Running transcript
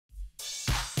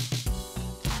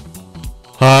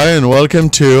Hi and welcome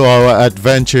to our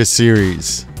adventure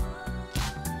series.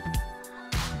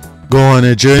 Go on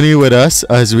a journey with us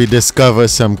as we discover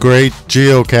some great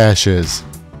geocaches.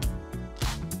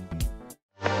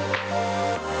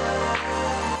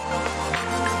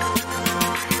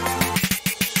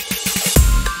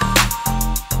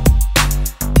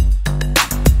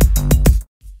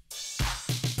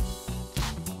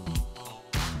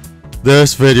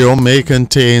 This video may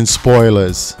contain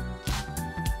spoilers.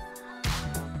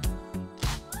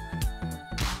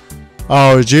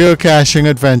 Our geocaching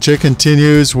adventure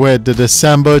continues with the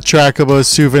December Trackable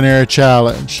Souvenir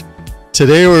Challenge.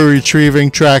 Today we're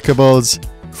retrieving trackables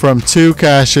from 2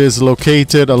 caches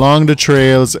located along the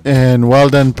trails in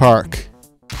Weldon Park.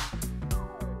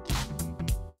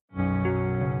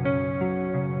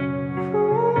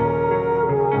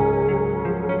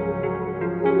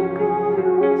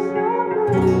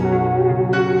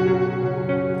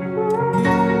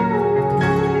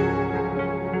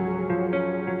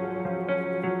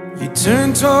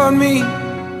 Turned toward me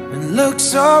and looked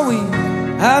so weak.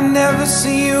 I've never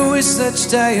seen you with such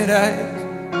tired eyes.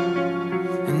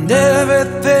 And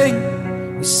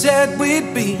everything we said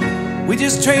we'd be, we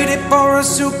just traded for a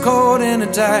suit coat and a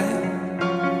tie.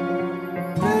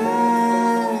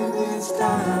 This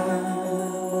time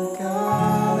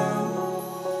got out.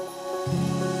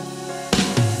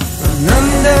 And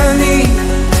underneath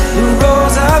the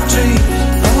rows of trees,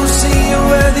 I will see you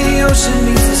where the ocean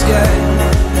meets the sky.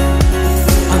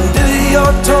 Under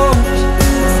your toes,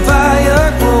 the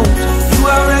fire grows. You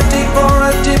are ready for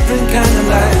a different kind of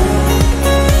life.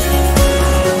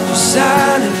 You're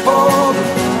silent for the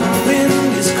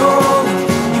wind is cold.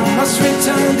 You must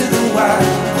return to the wild.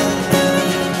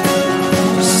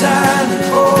 You're silent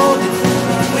for the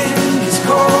wind is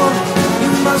cold.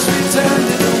 You must return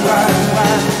to the wild.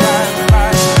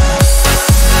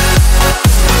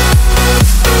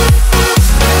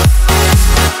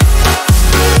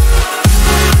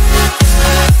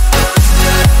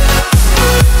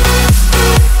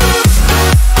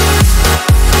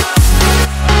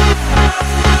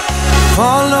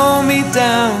 Follow me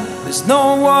down, there's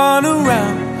no one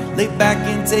around. Lay back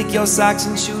and take your socks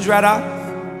and shoes right off.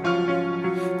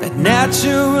 That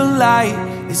natural light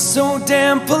is so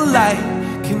damn polite,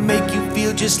 can make you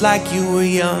feel just like you were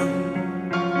young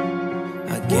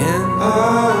again.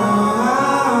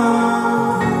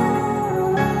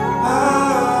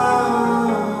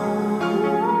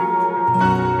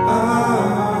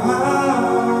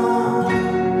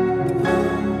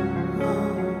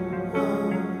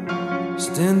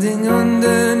 Standing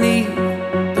underneath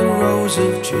the rows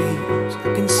of trees,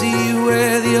 I can see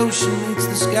where the ocean meets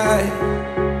the sky.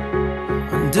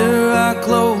 Under our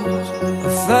clothes, a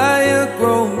fire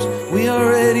grows. We are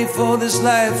ready for this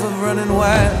life of running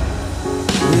wild.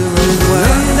 We're running wild.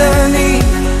 Underneath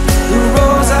the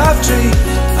rows of trees,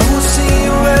 I will see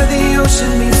you where the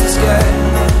ocean meets the sky.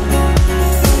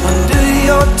 Under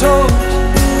your toes,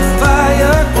 the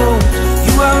fire grows.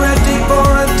 You are ready for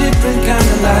a different kind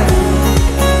of life.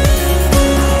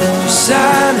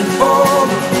 Silent for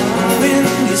the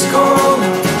wind is cold.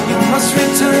 You must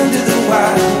return to the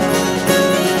wild.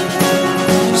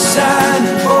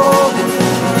 Silent for the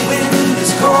wind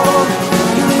is cold.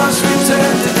 You must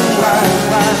return to the wild.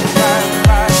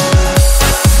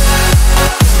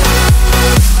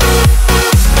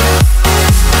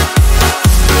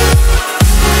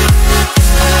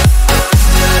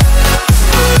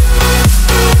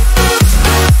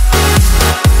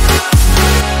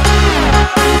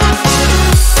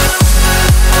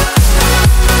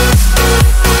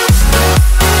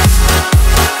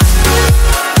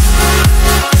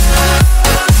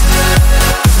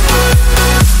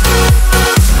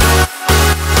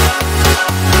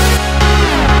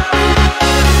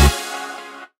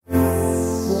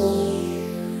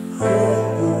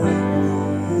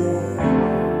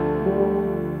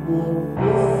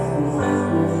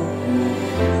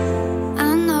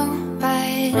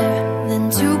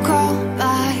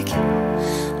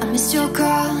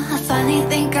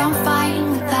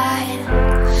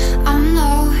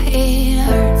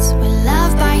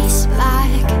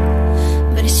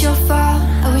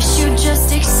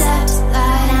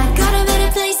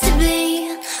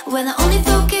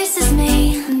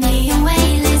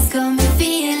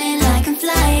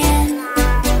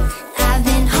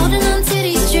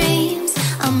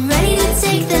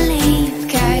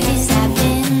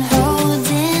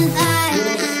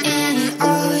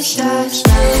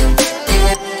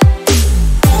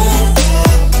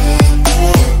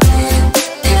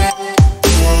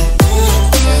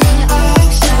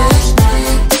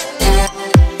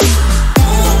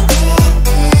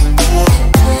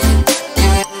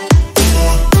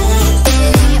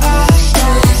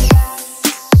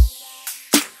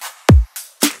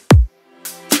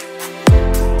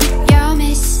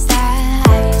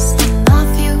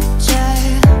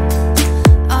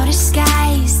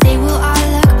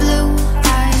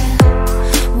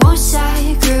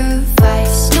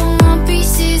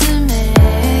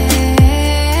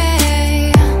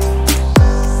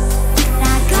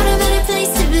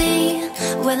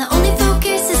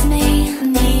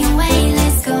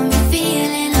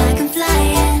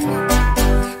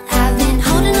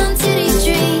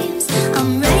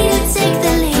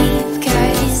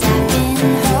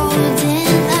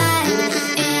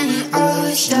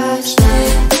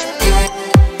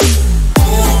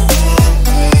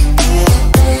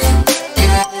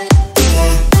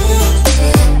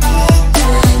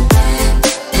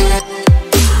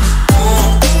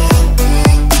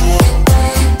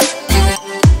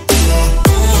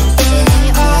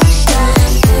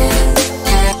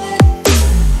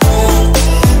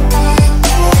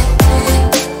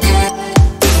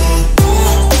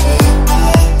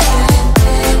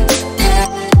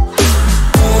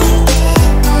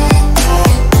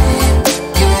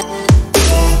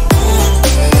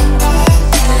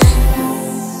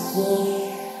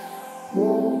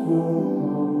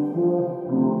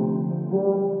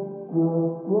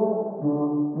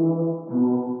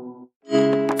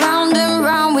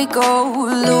 go,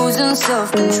 losing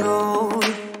self-control.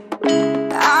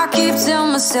 I keep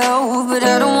telling myself, but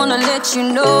I don't wanna let you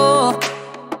know.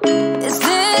 Is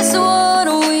this what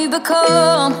we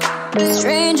become?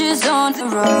 Strangers on the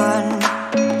run,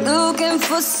 looking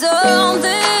for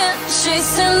something,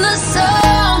 chasing the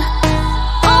sun.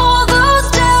 All those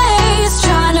days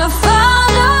trying to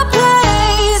find a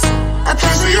place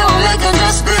where you'll make them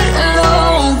just be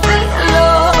alone, be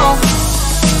alone.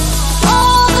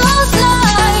 All those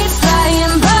nights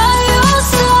lying by your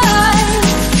side,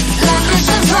 like it's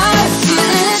a vibe,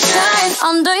 feeling it shine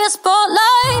under your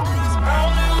spotlight.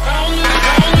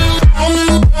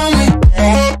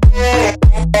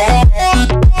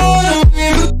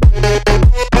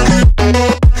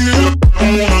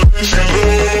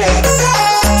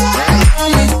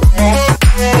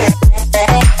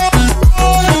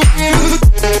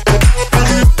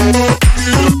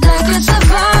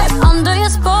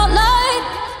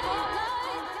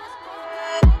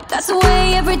 That's the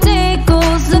way every day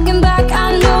goes, looking back